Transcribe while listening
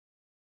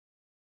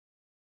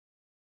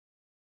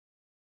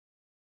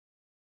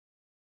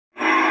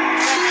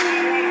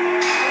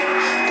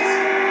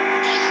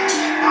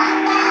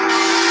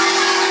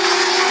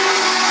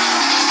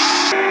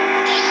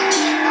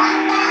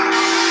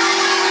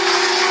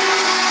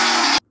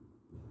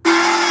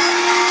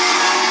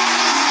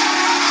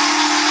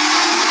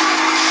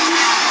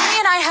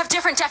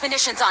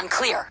ammunition's on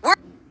clear. We're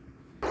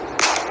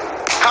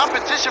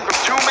competition from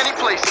too many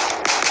places.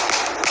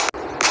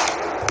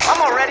 I'm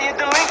already a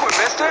delinquent,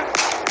 mister.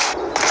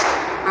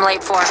 I'm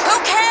late for. Who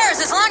cares,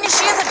 as long as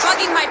she isn't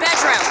bugging my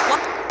bedroom?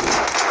 What?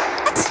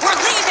 We're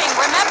leaving,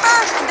 remember?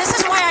 And this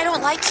is why I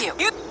don't like you.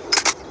 You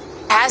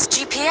has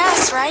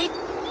GPS, right?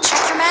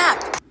 Check your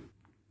map.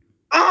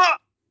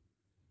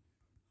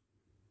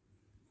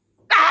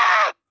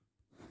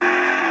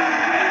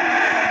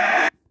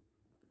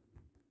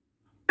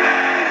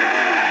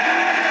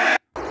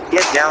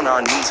 Get down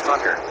on knees,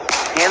 fucker.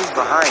 Hands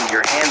behind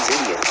your hands,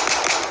 idiot.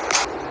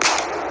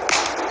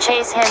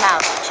 Chase him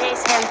out.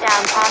 Chase him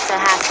down, Pasa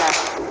Hassa.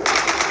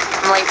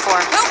 I'm late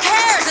for. Who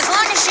cares, as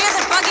long as she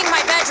isn't bugging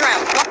my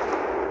bedroom?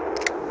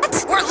 What?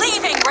 We're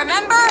leaving,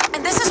 remember?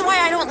 And this is why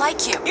I don't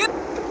like you. You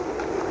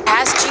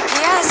has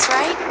GPS,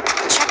 right?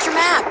 Check your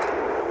map.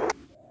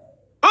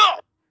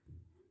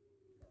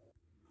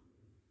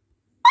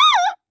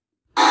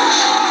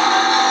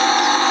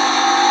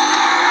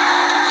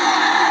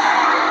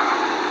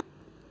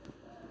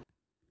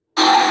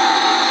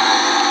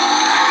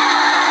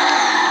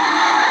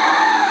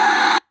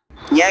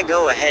 Yeah,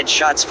 go ahead,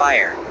 shots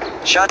fire.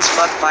 Shots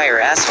fuck fire,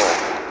 asshole.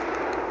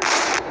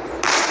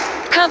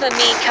 Cover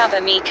me,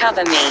 cover me,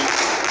 cover me.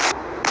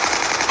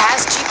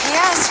 Has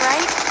GPS,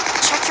 right?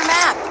 Check your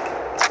map.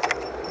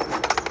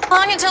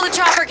 Long until the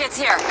chopper gets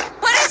here.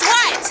 What is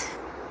what?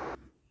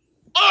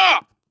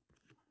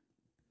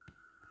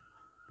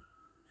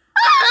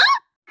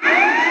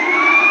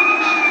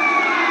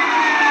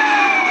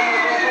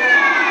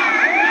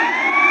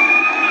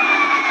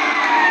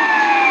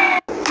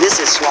 This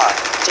is SWAT.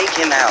 Take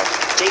him out.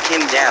 Take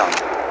him down.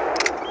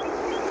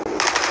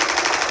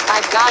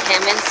 I've got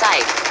him in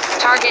sight.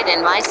 Target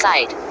in my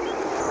sight.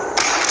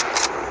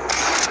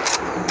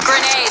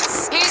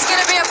 Grenades. He's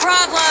gonna be a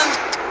problem.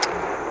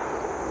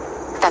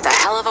 That's a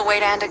hell of a way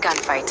to end a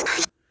gunfight.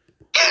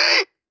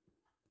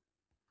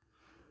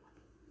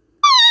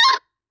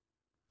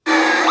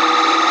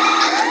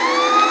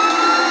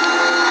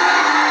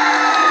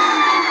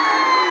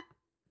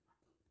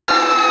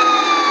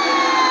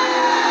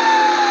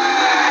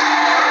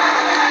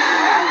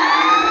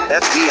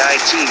 FBI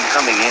team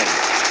coming in.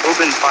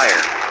 Open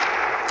fire.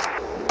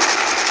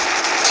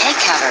 Take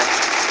cover.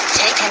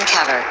 Take him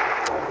cover.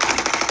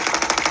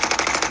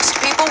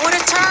 People would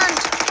have turned.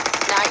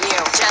 Not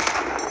you.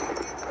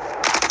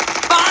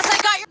 Boss, I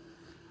got your...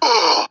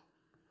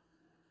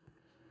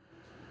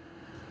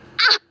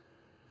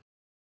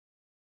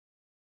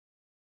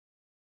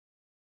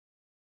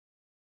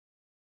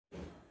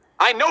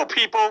 I know,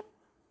 people.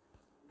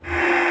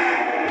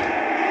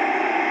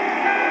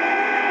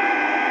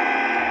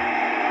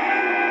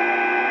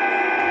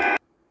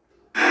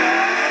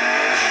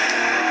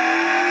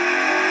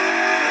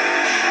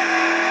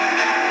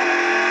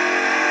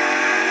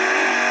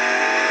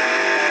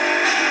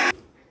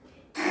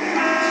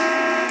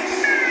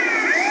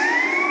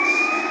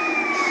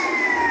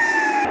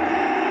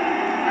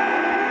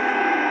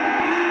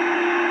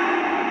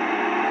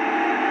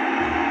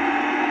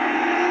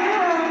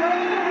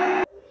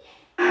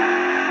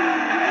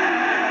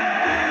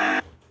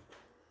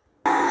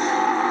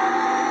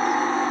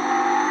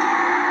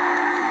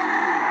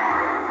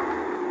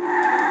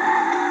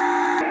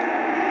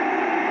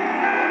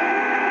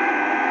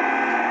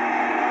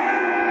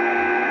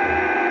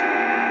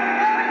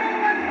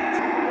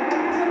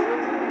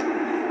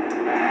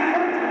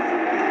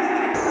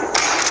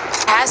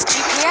 Has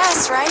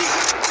GPS, right?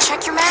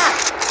 Check your map.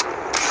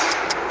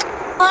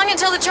 Long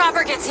until the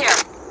chopper gets here.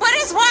 What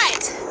is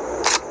what?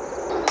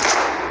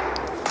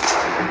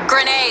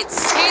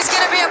 Grenades. He's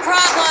gonna be a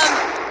problem.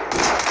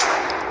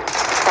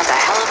 That's a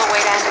hell of a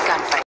way to end a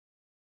gunfight.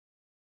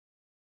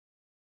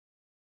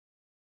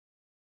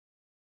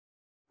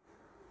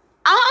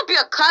 I hope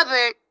you're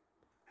covered.